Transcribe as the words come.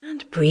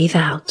And breathe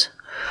out.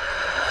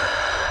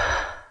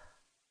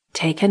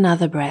 Take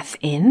another breath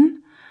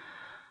in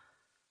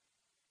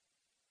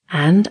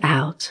and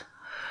out.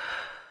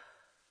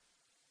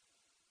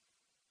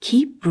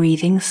 Keep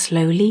breathing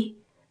slowly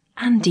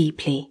and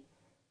deeply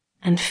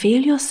and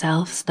feel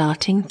yourself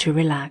starting to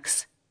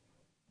relax.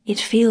 It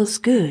feels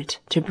good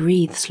to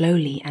breathe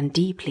slowly and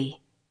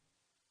deeply.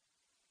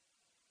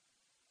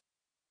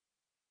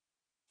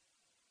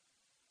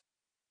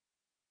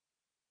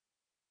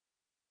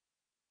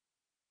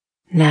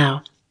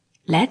 Now,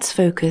 let's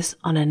focus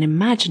on an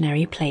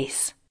imaginary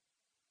place.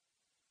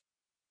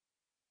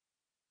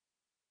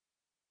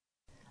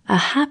 A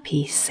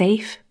happy,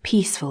 safe,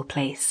 peaceful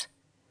place.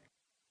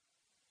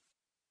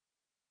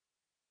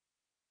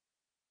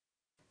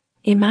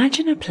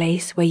 Imagine a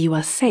place where you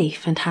are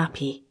safe and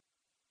happy.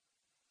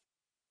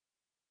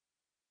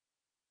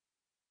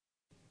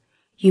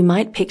 You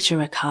might picture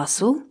a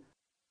castle,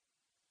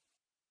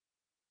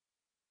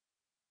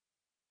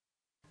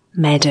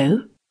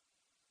 meadow,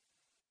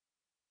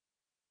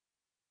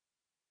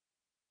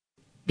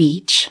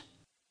 beach,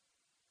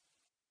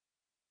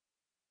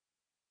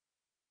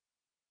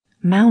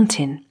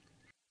 mountain.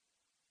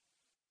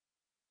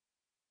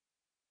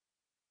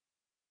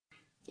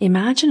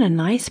 Imagine a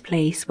nice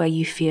place where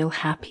you feel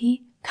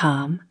happy,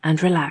 calm,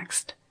 and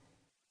relaxed.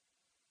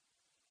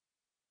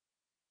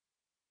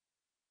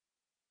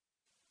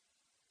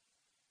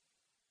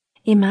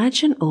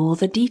 Imagine all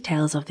the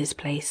details of this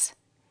place.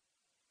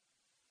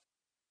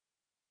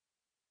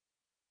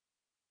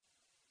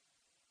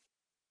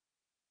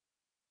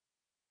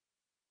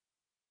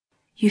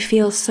 You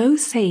feel so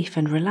safe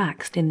and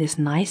relaxed in this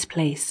nice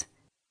place.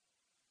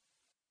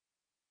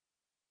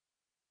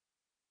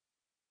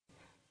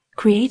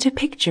 Create a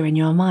picture in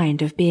your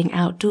mind of being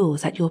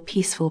outdoors at your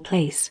peaceful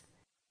place.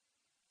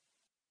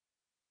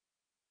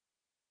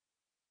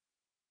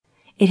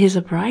 It is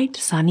a bright,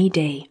 sunny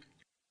day.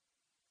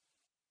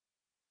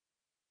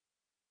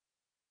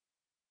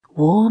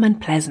 Warm and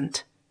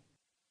pleasant.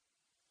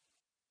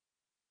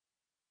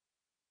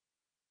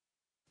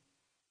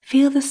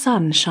 Feel the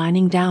sun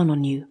shining down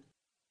on you.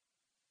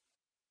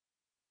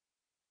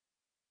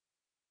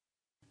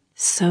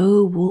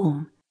 So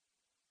warm.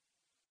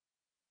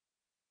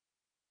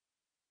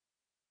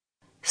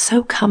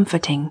 So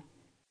comforting.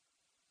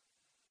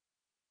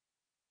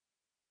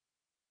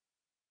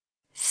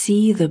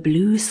 See the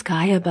blue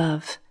sky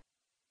above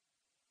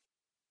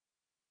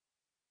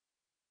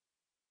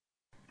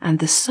and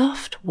the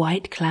soft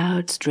white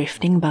clouds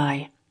drifting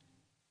by.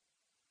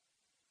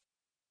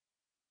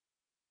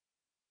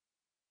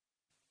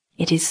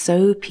 It is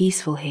so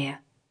peaceful here.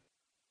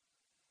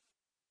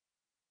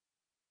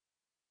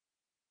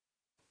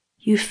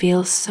 You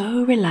feel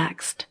so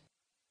relaxed,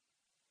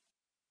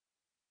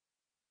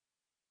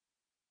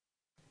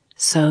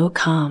 so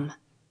calm.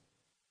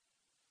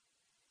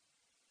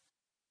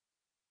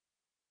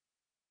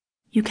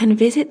 You can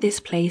visit this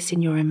place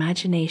in your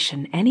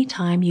imagination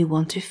anytime you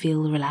want to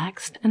feel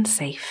relaxed and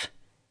safe.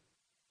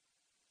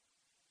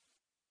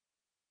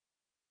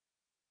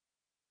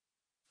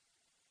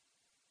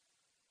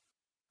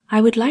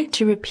 I would like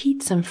to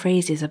repeat some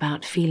phrases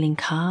about feeling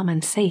calm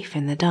and safe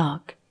in the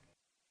dark.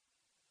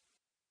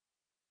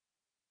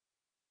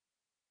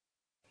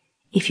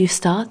 If you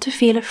start to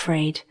feel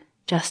afraid,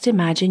 just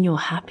imagine your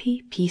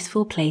happy,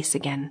 peaceful place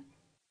again.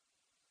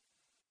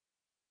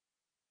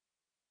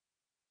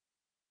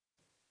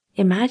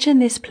 Imagine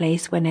this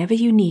place whenever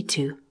you need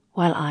to,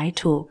 while I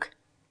talk.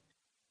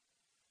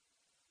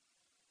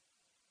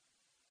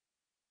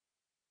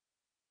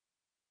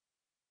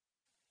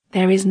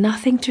 There is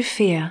nothing to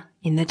fear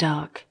in the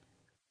dark.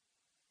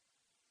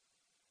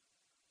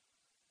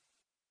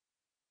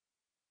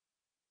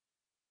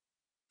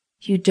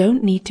 You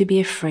don't need to be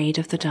afraid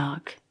of the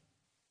dark.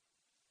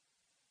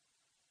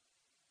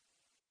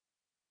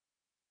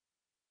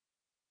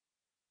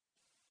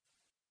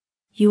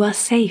 You are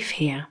safe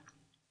here.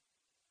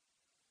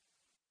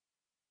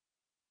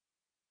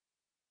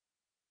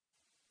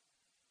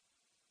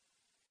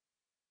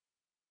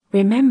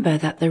 Remember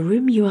that the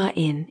room you are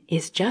in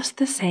is just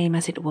the same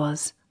as it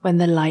was when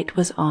the light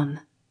was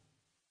on.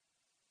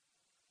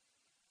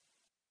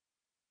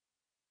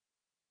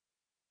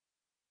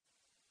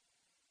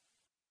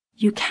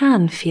 You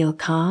can feel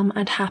calm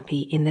and happy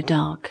in the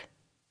dark.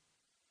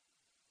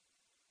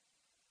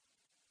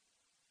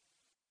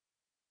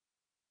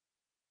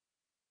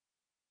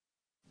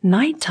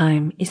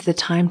 Nighttime is the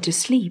time to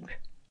sleep.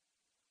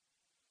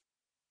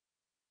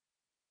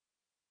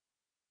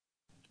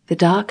 The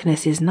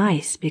darkness is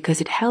nice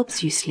because it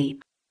helps you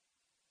sleep,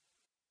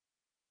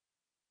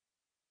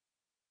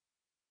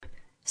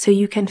 so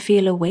you can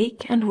feel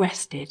awake and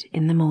rested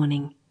in the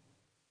morning.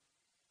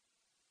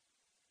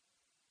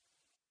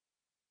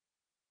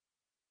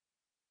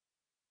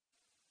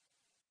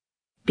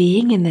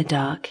 Being in the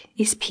dark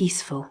is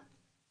peaceful.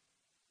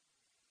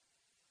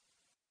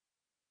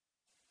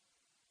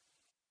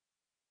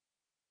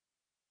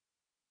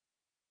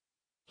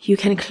 You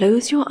can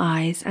close your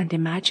eyes and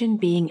imagine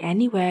being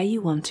anywhere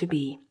you want to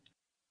be.